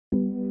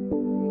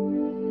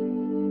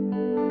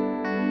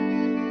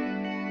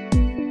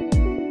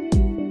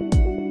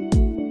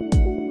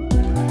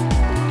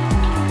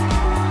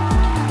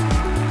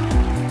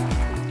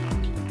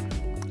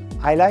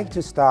I like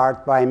to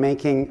start by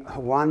making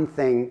one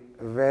thing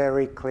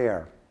very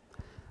clear.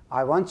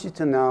 I want you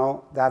to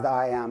know that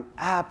I am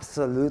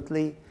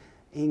absolutely,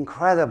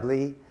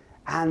 incredibly,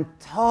 and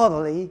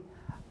totally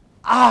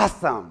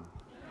awesome.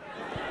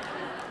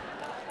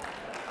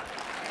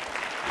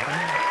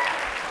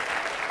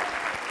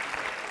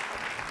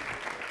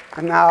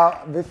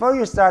 Now, before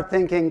you start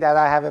thinking that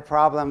I have a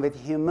problem with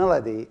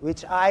humility,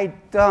 which I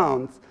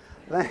don't,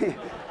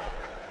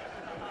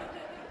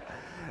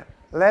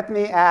 let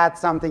me add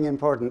something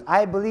important.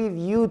 I believe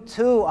you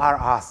too are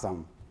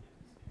awesome.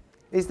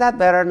 Is that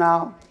better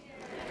now?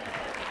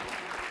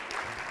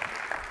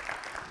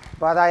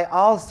 But I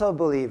also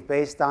believe,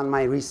 based on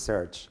my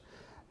research,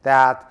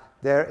 that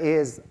there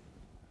is,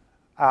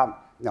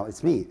 no,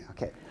 it's me,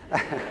 okay.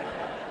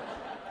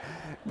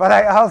 But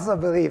I also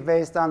believe,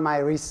 based on my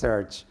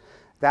research,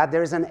 that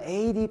there's an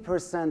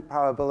 80%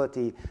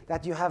 probability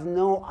that you have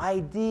no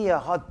idea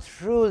how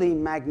truly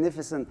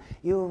magnificent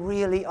you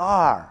really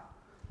are.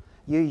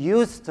 You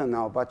used to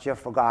know, but you've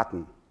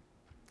forgotten.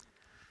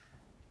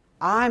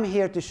 I'm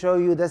here to show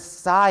you the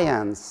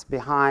science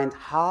behind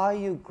how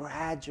you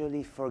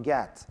gradually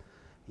forget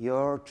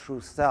your true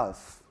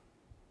self,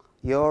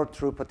 your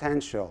true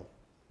potential,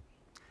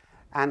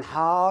 and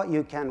how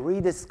you can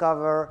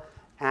rediscover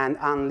and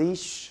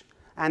unleash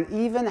an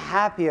even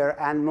happier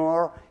and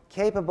more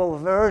capable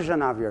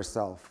version of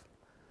yourself,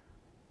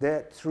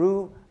 the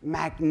true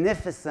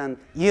magnificent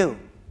you.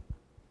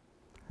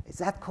 Is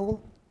that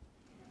cool?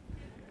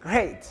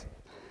 Great.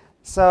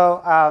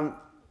 So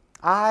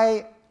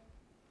I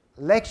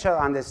lecture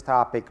on this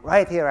topic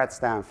right here at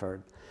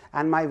Stanford,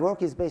 and my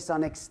work is based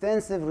on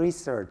extensive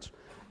research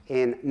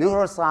in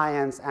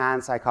neuroscience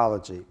and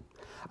psychology.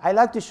 I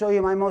like to show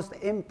you my most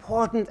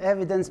important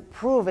evidence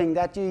proving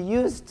that you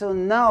used to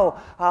know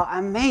how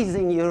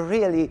amazing you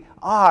really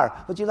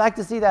are. Would you like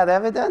to see that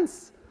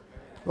evidence?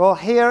 Well,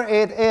 here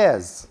it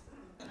is.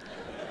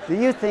 Do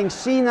you think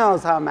she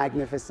knows how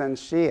magnificent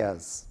she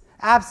is?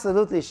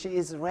 Absolutely, she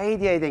is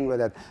radiating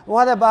with it.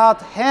 What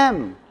about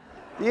him?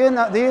 Do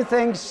you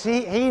think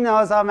he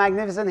knows how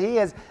magnificent he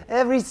is?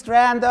 Every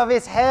strand of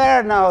his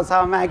hair knows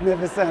how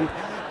magnificent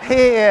he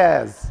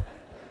is.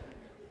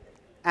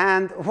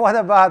 And what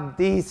about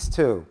these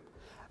two?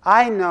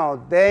 I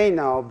know they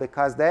know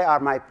because they are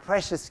my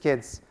precious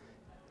kids,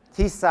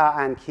 Tisa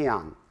and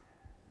Kian.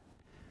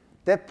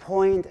 The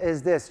point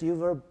is this: you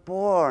were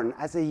born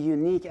as a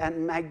unique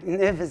and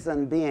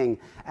magnificent being,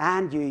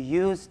 and you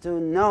used to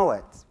know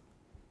it.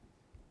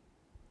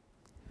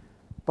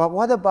 But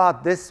what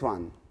about this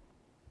one?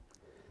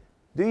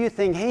 Do you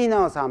think he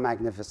knows how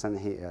magnificent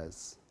he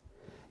is?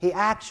 He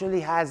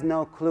actually has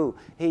no clue.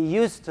 He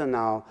used to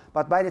know,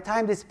 but by the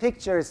time this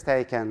picture is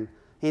taken,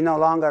 he no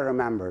longer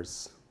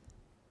remembers.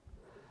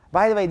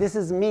 By the way, this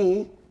is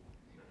me.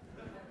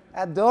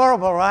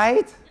 Adorable,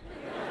 right?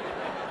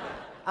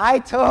 I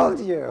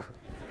told you.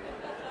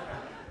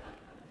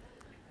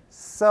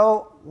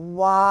 So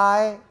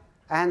why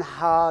and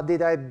how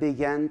did I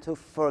begin to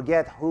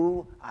forget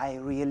who I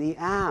really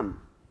am?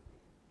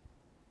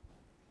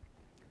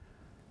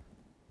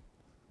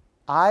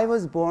 I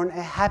was born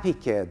a happy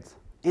kid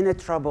in a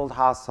troubled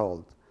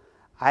household.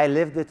 I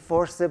lived with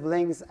 4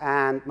 siblings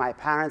and my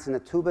parents in a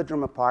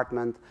 2-bedroom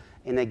apartment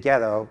in a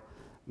ghetto.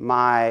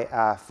 My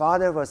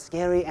father was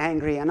scary,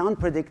 angry, and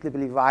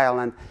unpredictably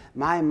violent.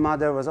 My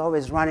mother was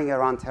always running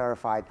around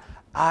terrified.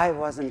 I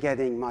wasn't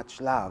getting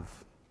much love.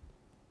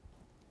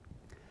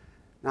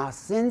 Now,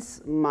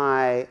 since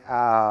my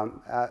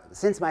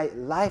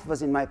life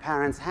was in my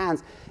parents'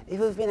 hands, it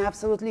would have been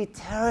absolutely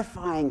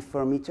terrifying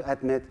for me to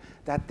admit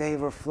that they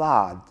were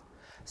flawed.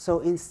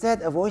 So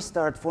instead, a voice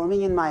started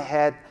forming in my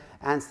head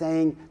and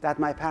saying that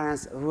my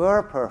parents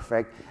were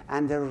perfect,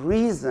 and the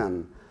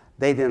reason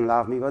they didn't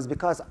love me was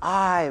because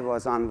I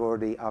was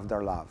unworthy of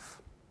their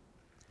love.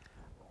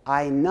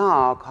 I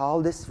now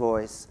call this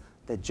voice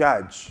the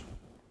judge.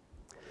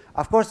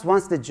 Of course,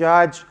 once the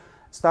judge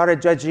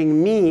started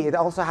judging me, it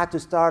also had to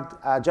start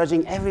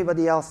judging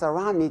everybody else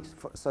around me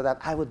so that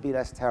I would be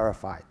less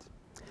terrified.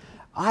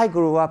 I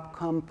grew up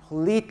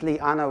completely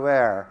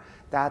unaware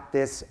that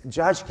this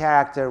judge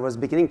character was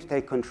beginning to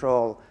take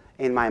control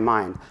in my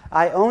mind.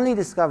 I only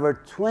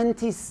discovered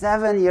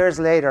 27 years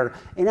later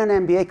in an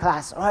MBA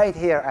class right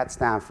here at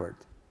Stanford.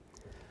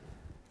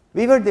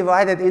 We were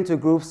divided into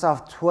groups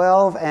of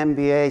 12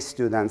 MBA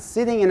students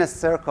sitting in a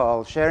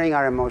circle, sharing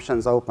our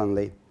emotions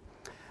openly.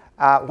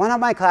 One of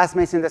my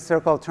classmates in the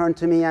circle turned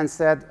to me and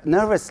said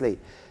nervously,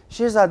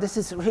 "Shirzad, this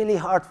is really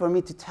hard for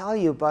me to tell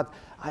you, but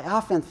I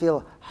often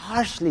feel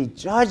harshly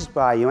judged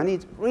by you, and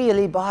it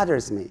really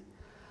bothers me."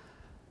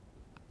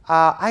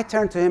 I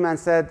turned to him and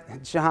said,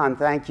 "John,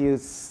 thank you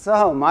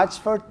so much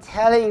for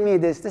telling me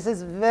this. This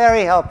is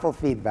very helpful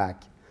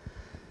feedback."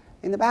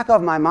 In the back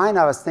of my mind,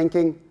 I was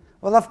thinking,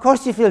 well, of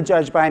course you feel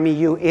judged by me,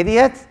 you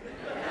idiot.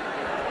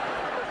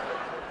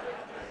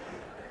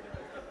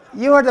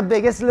 You are the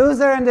biggest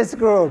loser in this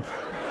group.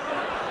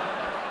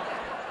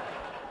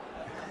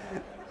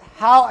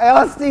 How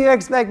else do you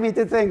expect me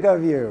to think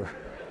of you?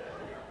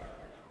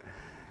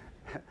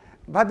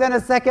 But then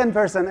a second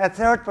person, a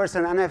third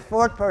person, and a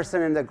fourth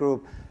person in the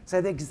group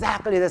said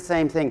exactly the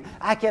same thing.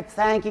 I kept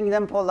thanking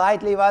them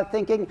politely while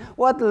thinking,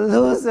 what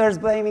losers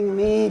blaming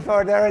me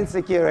for their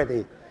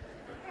insecurity.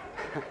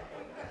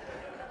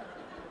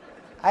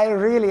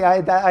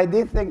 I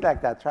did think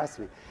like that, trust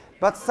me.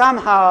 But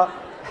somehow,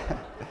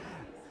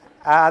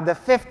 the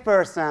fifth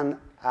person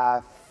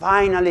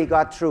finally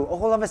got through.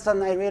 All of a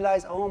sudden I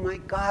realized, oh my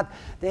God,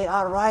 they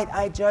are right.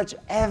 I judge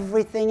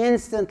everything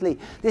instantly.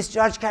 This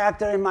judge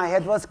character in my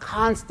head was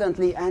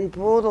constantly and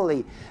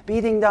brutally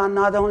beating down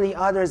not only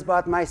others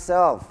but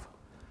myself.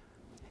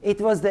 It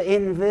was the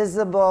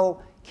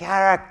invisible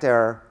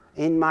character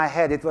in my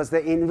head. It was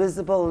the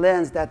invisible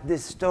lens that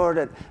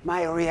distorted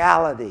my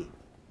reality.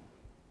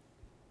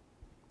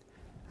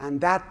 And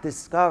that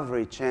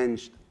discovery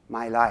changed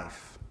my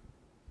life.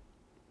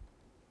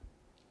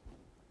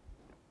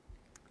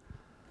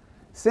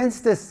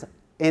 Since this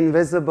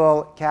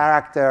invisible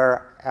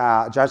character,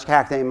 judge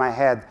character in my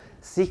head,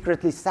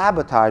 secretly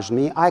sabotaged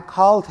me, I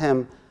called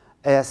him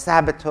a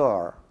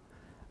saboteur.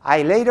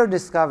 I later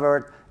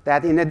discovered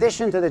that in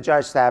addition to the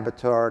judge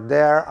saboteur,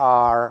 there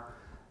are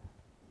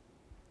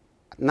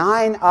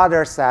 9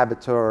 other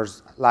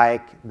saboteurs,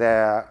 like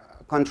the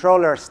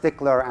controller,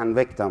 stickler, and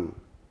victim.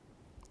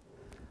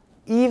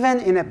 Even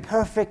in a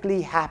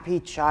perfectly happy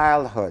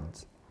childhood,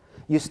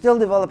 you still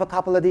develop a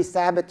couple of these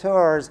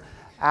saboteurs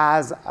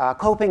as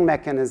coping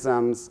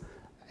mechanisms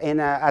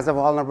as a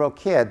vulnerable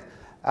kid.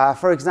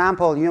 For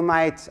example, you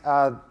might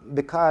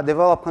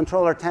develop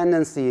controller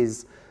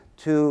tendencies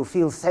to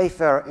feel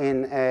safer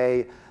in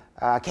a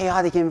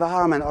chaotic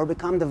environment, or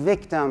become the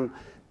victim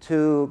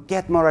to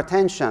get more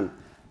attention.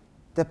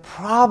 The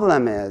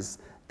problem is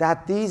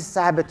that these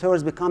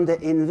saboteurs become the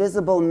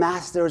invisible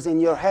masters in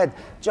your head,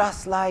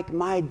 just like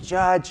my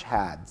judge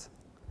had.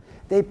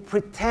 They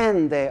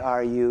pretend they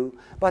are you,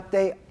 but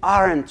they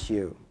aren't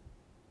you.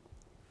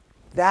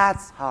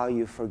 That's how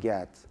you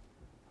forget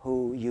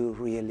who you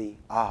really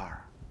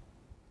are.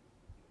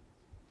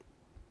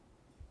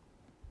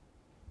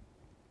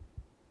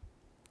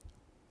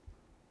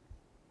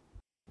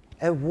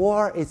 A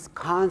war is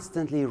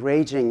constantly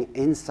raging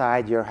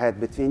inside your head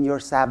between your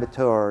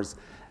saboteurs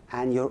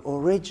and your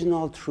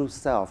original true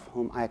self,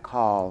 whom I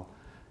call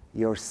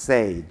your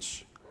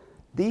sage.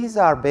 These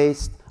are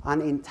based on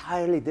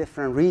entirely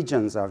different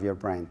regions of your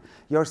brain.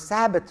 Your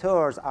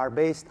saboteurs are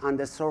based on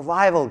the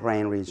survival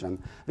brain region,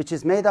 which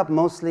is made up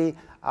mostly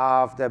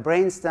of the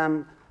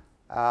brainstem,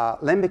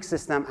 limbic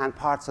system, and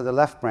parts of the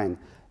left brain.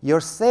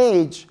 Your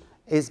sage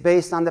is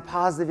based on the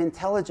positive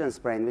intelligence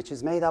brain, which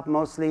is made up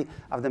mostly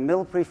of the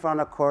middle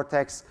prefrontal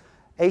cortex,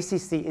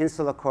 ACC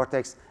insular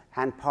cortex,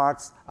 and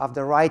parts of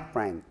the right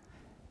brain.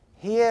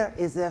 Here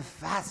is a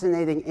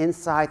fascinating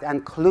insight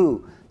and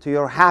clue to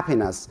your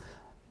happiness.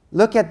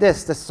 Look at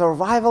this. The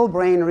survival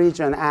brain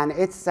region and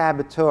its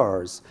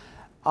saboteurs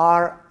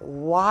are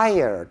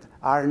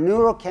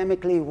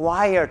neurochemically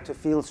wired to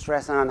feel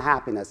stress and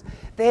unhappiness.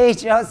 They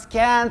just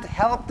can't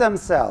help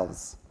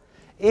themselves.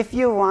 If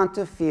you want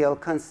to feel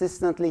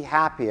consistently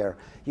happier,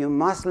 you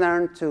must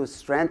learn to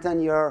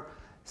strengthen your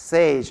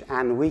sage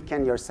and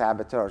weaken your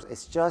saboteurs.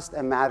 It's just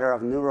a matter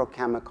of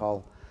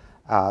neurochemical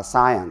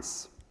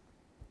science.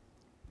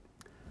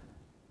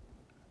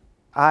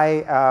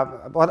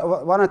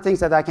 One of the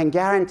things that I can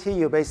guarantee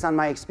you based on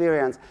my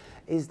experience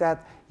is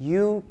that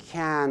you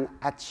can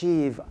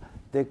achieve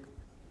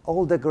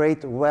all the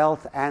great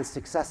wealth and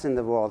success in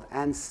the world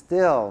and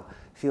still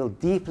feel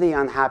deeply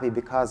unhappy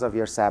because of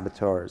your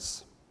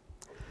saboteurs.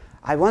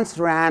 I once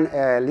ran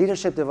a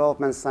leadership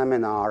development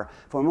seminar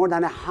for more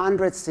than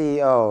 100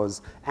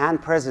 CEOs and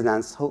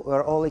presidents who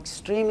were all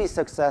extremely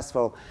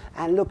successful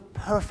and looked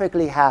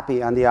perfectly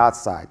happy on the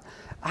outside.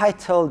 I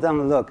told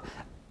them, look,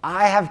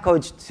 I have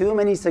coached too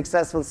many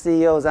successful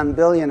CEOs and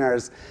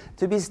billionaires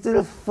to be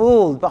still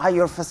fooled by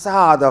your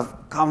facade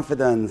of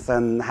confidence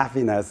and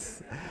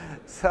happiness.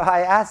 So I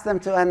asked them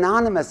to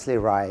anonymously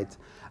write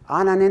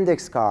on an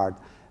index card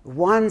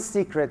one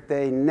secret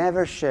they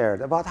never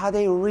shared about how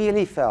they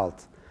really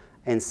felt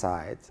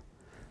inside.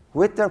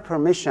 With their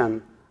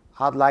permission,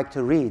 I'd like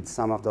to read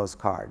some of those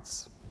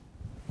cards.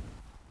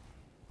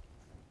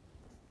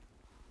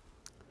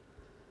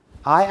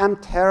 I am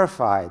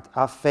terrified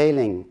of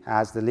failing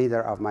as the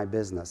leader of my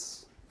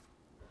business.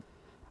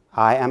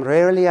 I am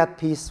rarely at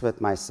peace with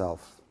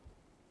myself.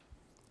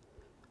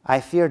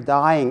 I fear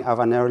dying of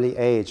an early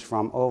age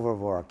from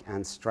overwork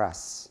and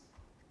stress.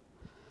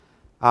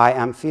 I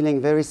am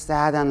feeling very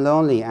sad and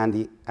lonely, and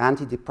the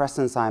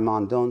antidepressants I'm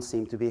on don't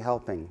seem to be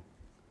helping.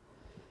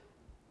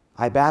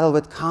 I battle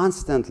with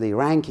constantly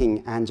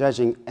ranking and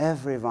judging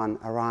everyone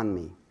around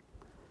me.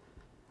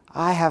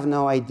 I have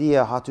no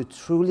idea how to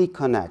truly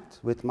connect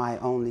with my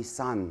only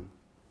son.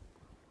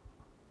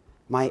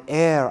 My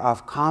air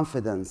of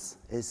confidence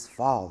is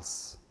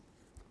false.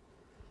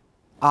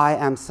 I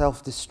am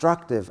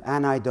self-destructive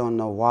and I don't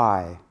know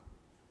why.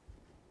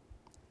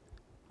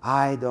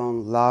 I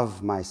don't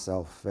love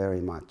myself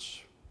very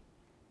much.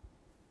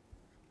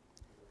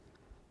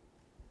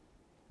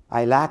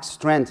 I lack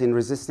strength in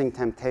resisting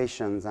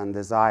temptations and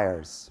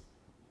desires.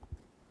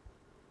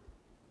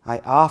 I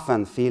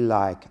often feel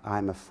like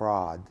I'm a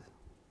fraud.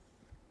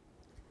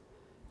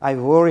 I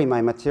worry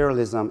my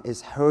materialism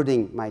is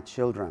hurting my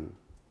children.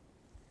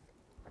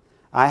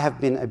 I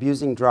have been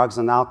abusing drugs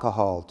and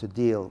alcohol to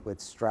deal with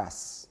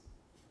stress.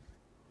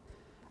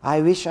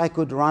 I wish I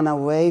could run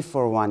away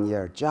for 1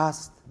 year,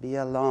 just be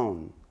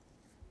alone.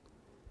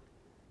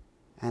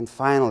 And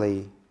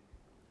finally,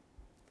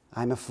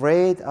 I'm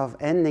afraid of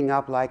ending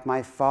up like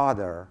my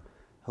father,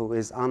 who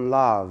is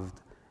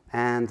unloved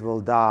and will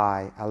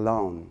die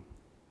alone.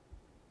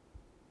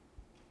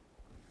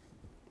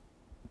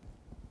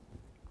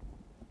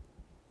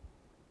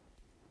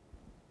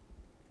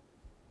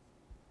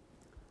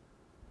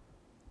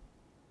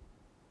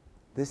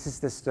 This is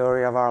the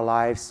story of our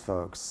lives,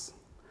 folks.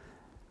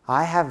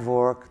 I have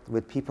worked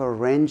with people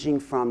ranging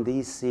from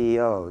these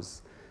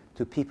CEOs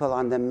to people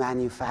on the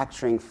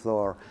manufacturing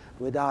floor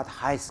without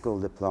high school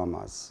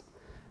diplomas.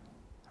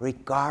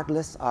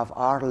 Regardless of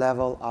our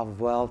level of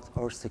wealth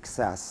or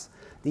success,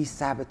 these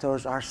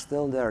saboteurs are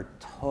still there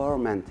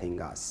tormenting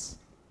us.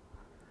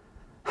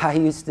 I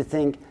used to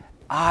think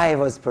I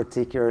was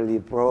particularly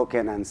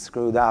broken and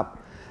screwed up.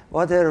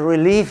 What a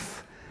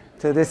relief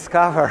to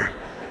discover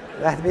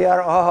that we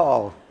are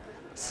all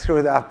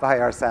screwed up by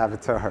our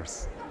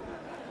saboteurs.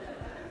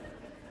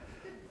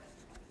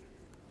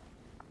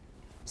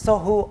 So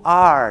who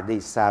are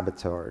these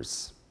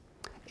saboteurs?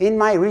 In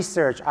my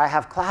research, I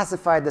have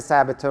classified the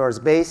saboteurs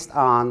based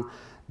on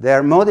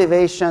their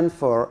motivation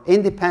for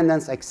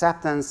independence,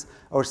 acceptance,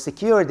 or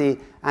security,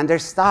 and their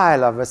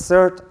style of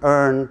assert,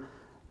 earn,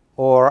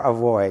 or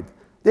avoid.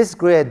 This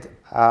grid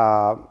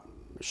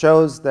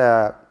shows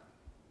the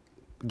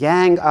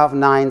gang of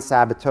 9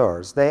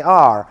 saboteurs. They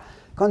are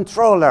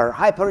controller,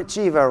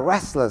 hyperachiever,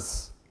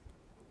 restless,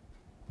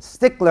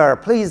 stickler,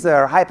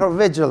 pleaser,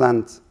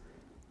 hypervigilant,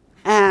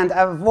 and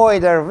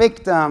avoider,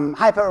 victim,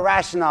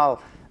 hyper-rational.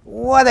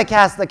 What a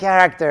cast of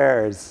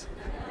characters.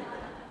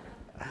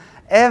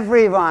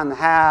 Everyone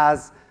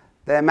has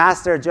the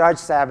master judge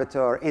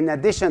saboteur in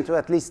addition to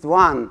at least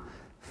one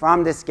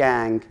from this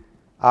gang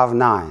of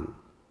 9.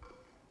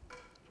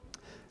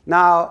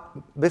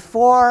 Now,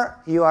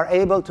 before you are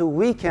able to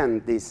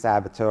weaken these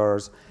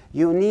saboteurs,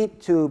 you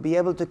need to be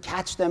able to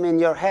catch them in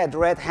your head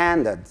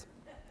red-handed.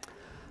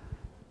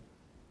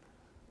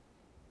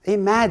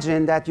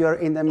 Imagine that you're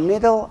in the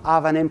middle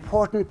of an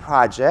important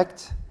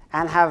project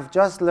and have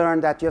just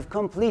learned that you've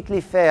completely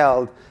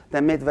failed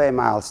the midway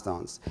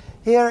milestones.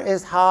 Here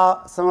is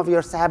how some of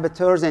your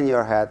saboteurs in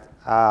your head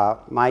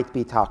might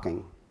be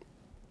talking.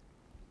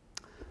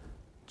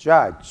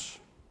 Judge.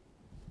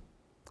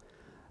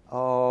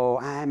 Oh,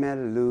 I'm a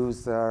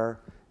loser,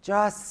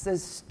 just a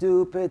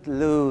stupid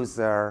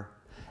loser.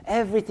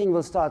 Everything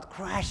will start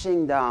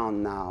crashing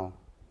down now.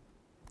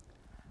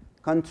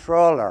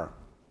 Controller.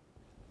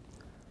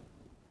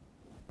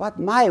 But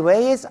my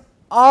way is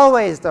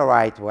always the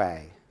right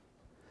way.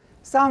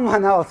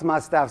 Someone else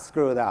must have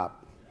screwed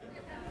up.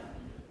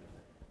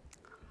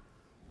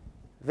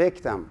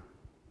 Victim.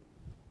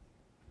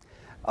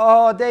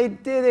 Oh, they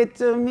did it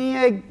to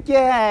me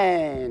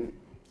again.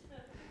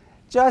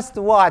 Just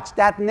watch.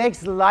 That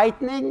next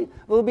lightning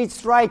will be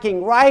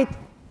striking right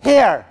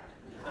here.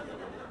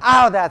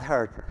 Ow, that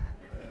hurt.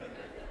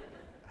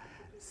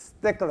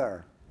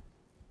 Stickler.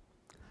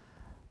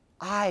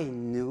 I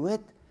knew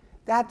it.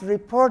 That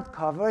report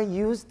cover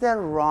used the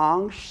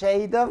wrong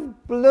shade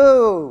of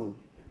blue.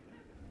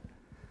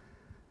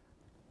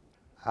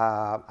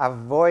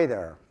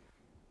 Avoider.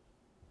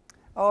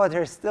 Oh,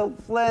 there's still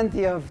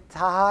plenty of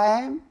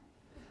time.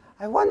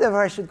 I wonder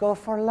where I should go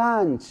for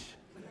lunch.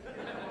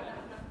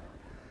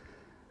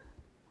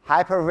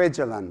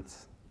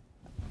 Hypervigilant.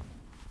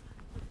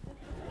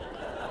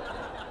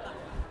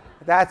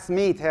 That's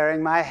me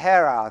tearing my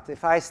hair out,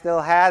 if I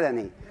still had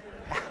any.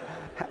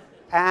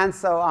 And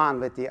so on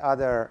with the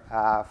other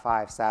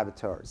 5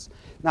 saboteurs.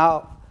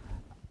 Now,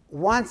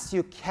 once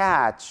you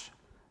catch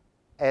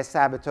a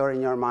saboteur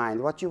in your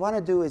mind, what you want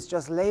to do is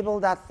just label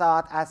that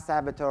thought as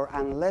saboteur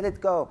and let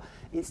it go.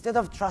 Instead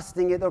of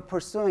trusting it or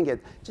pursuing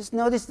it, just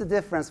notice the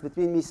difference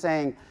between me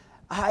saying,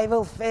 I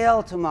will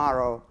fail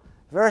tomorrow,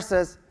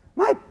 versus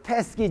my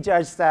pesky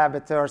judge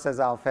saboteur says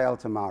I'll fail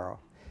tomorrow.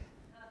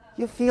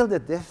 You feel the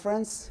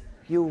difference?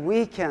 You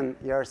weaken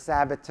your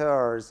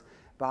saboteurs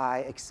by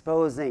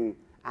exposing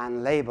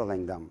and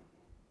labeling them.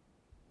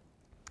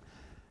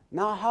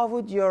 Now, how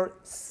would your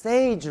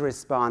sage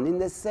respond in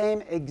the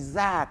same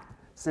exact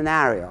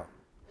scenario?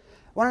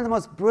 One of the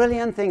most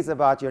brilliant things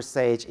about your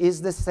sage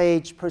is the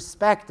sage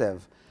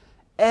perspective.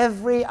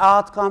 Every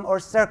outcome or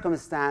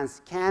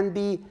circumstance can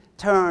be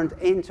turned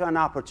into an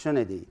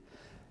opportunity.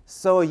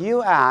 So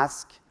you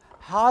ask,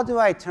 how do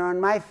I turn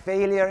my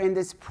failure in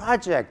this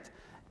project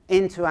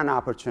into an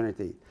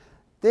opportunity?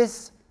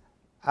 This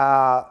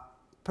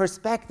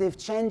perspective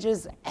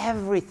changes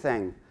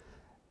everything.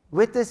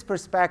 With this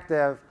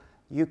perspective,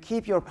 you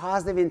keep your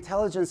positive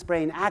intelligence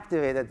brain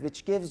activated,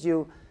 which gives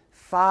you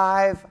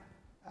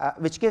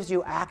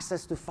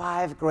access to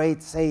 5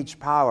 great sage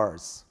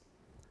powers.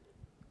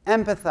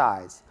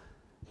 Empathize.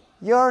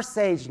 Your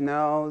sage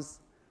knows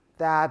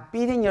that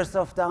beating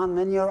yourself down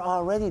when you're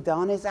already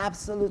down is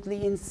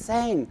absolutely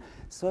insane.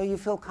 So you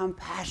feel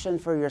compassion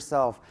for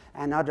yourself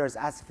and others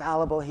as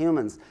fallible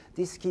humans.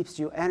 This keeps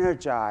you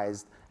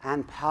energized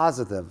and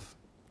positive.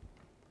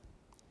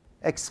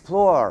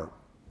 Explore.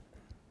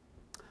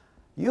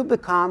 You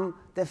become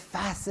the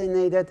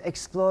fascinated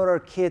explorer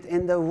kid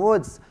in the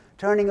woods,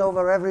 turning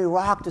over every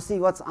rock to see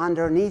what's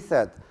underneath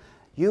it.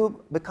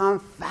 You become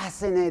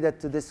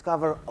fascinated to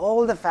discover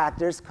all the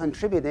factors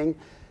contributing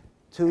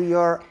to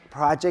your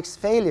project's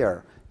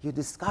failure. You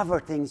discover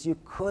things you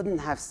couldn't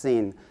have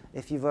seen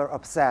if you were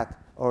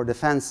upset or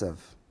defensive.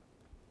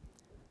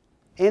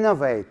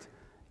 Innovate.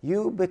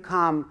 You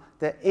become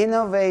the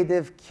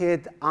innovative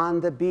kid on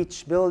the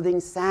beach building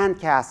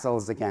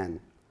sandcastles again.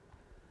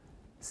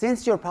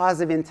 Since your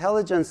positive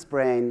intelligence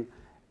brain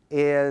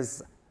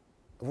is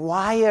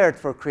wired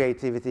for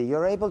creativity,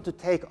 you're able to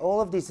take all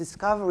of these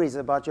discoveries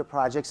about your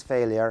project's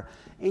failure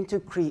into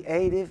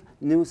creative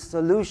new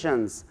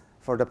solutions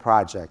for the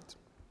project.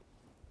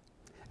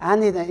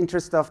 And in the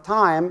interest of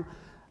time,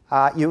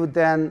 you would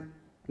then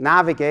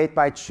navigate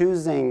by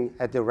choosing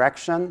a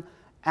direction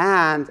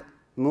and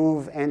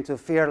move into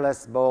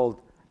fearless,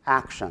 bold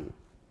action.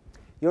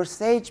 Your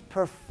sage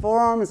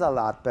performs a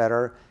lot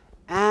better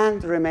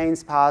and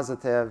remains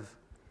positive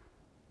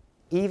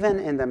even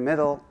in the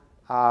middle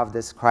of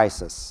this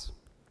crisis.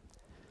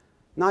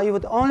 Now, you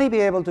would only be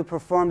able to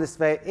perform this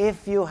way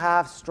if you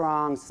have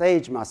strong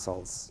sage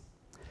muscles.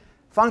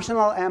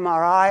 Functional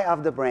MRI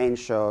of the brain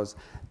shows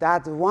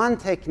that one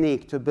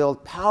technique to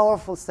build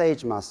powerful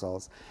sage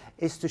muscles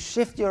is to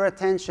shift your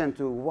attention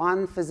to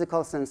one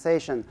physical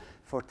sensation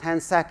for 10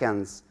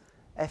 seconds,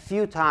 a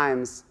few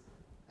times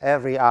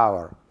every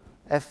hour,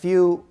 a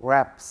few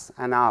reps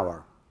an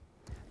hour.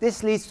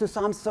 This leads to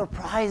some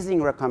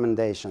surprising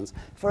recommendations.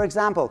 For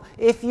example,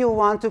 if you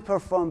want to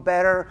perform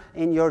better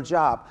in your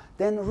job,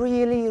 then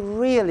really,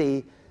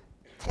 really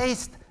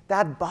taste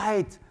that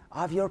bite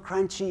of your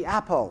crunchy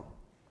apple.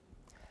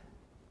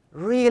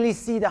 Really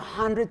see the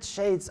 100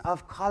 shades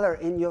of color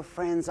in your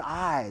friend's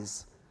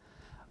eyes.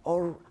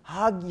 Or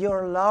hug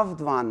your loved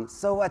one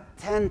so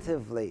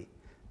attentively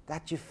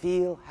that you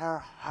feel her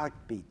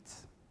heartbeat.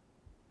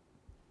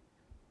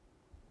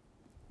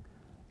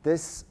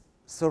 This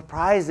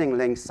surprising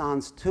link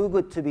sounds too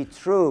good to be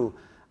true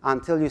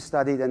until you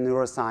study the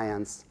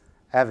neuroscience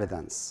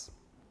evidence.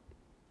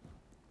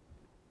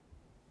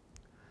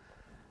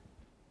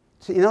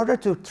 In order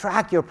to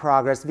track your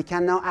progress, we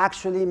can now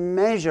actually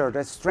measure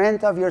the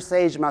strength of your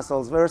sage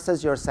muscles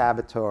versus your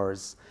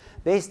saboteurs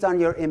based on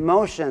your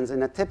emotions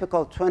in a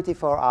typical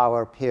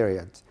 24-hour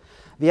period.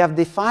 We have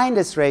defined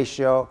this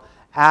ratio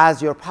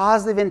as your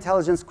positive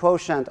intelligence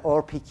quotient,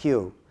 or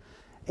PQ.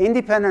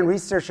 Independent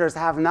researchers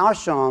have now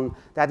shown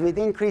that with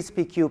increased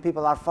PQ,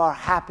 people are far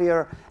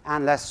happier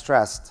and less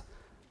stressed.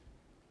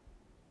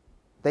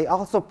 They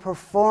also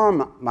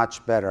perform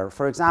much better.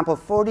 For example,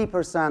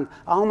 40%,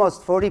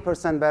 almost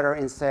 40% better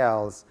in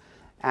sales,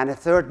 and a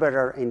third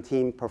better in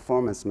team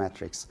performance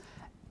metrics.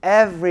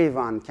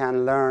 Everyone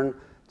can learn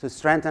to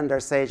strengthen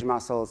their sage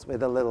muscles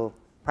with a little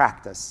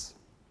practice.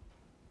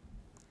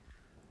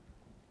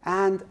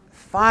 And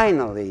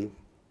finally,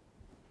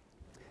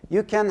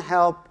 you can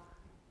help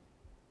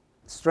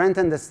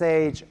strengthen the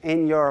sage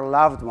in your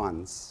loved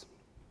ones.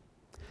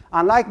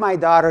 Unlike my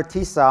daughter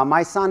Tisa,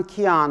 my son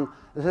Kian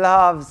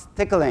loves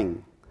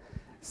tickling.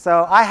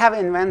 So I have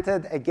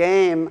invented a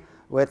game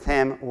with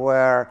him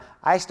where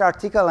I start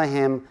tickling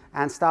him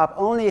and stop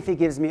only if he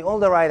gives me all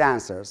the right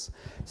answers.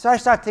 So I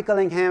start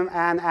tickling him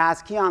and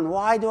ask Kian,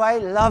 why do I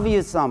love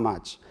you so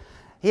much?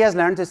 He has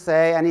learned to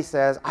say, and he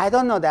says, I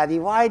don't know, Daddy,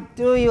 why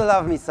do you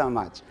love me so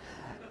much?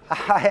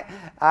 I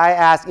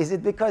ask, is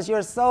it because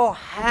you're so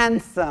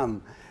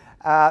handsome?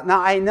 Now,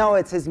 I know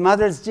it's his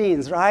mother's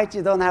genes, right?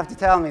 You don't have to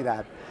tell me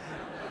that.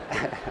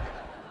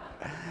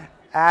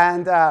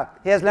 And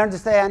he has learned to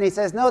say, and he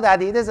says, no,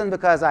 Daddy, it isn't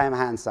because I am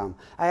handsome.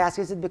 I ask,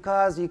 is it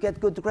because you get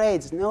good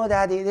grades? No,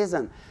 Daddy, it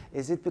isn't.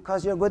 Is it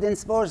because you're good in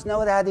sports?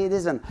 No, Daddy, it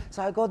isn't.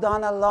 So I go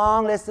down a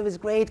long list of his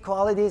great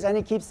qualities, and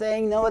he keeps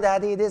saying, no,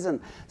 Daddy, it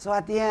isn't. So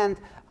at the end,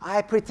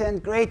 I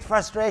pretend great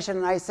frustration,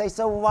 and I say,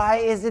 so why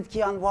is it,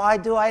 Kian? Why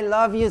do I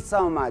love you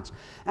so much?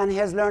 And he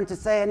has learned to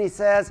say, and he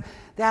says,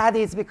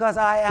 Daddy, it's because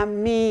I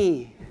am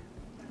me.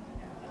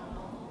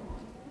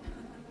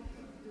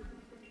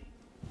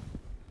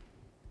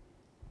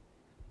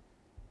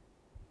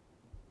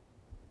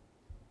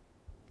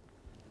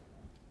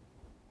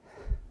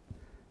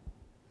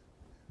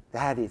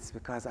 Daddy, it's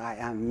because I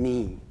am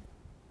me.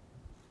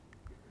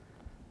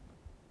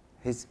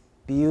 His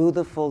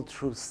beautiful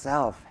true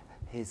self,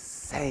 his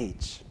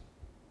sage.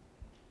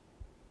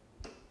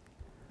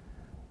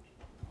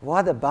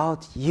 What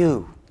about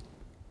you?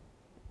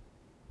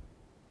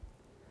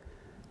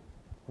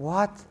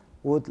 What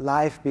would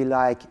life be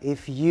like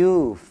if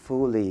you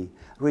fully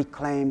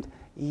reclaimed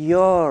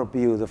your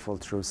beautiful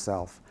true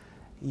self,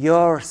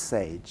 your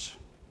sage?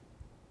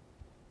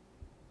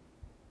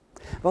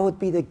 What would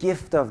be the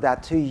gift of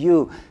that to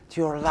you,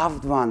 to your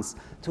loved ones,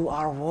 to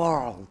our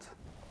world?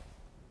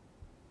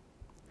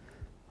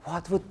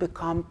 what would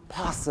become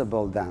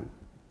possible then?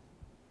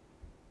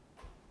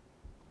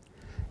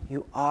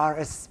 You are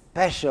a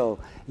special,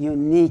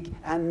 unique,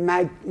 and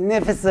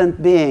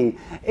magnificent being.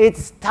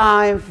 It's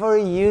time for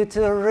you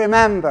to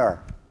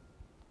remember.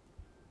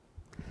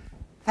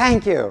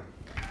 Thank you.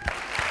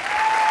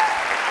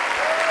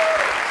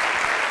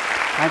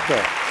 Thank you.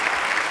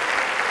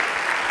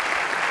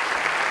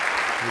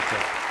 Thank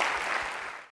you.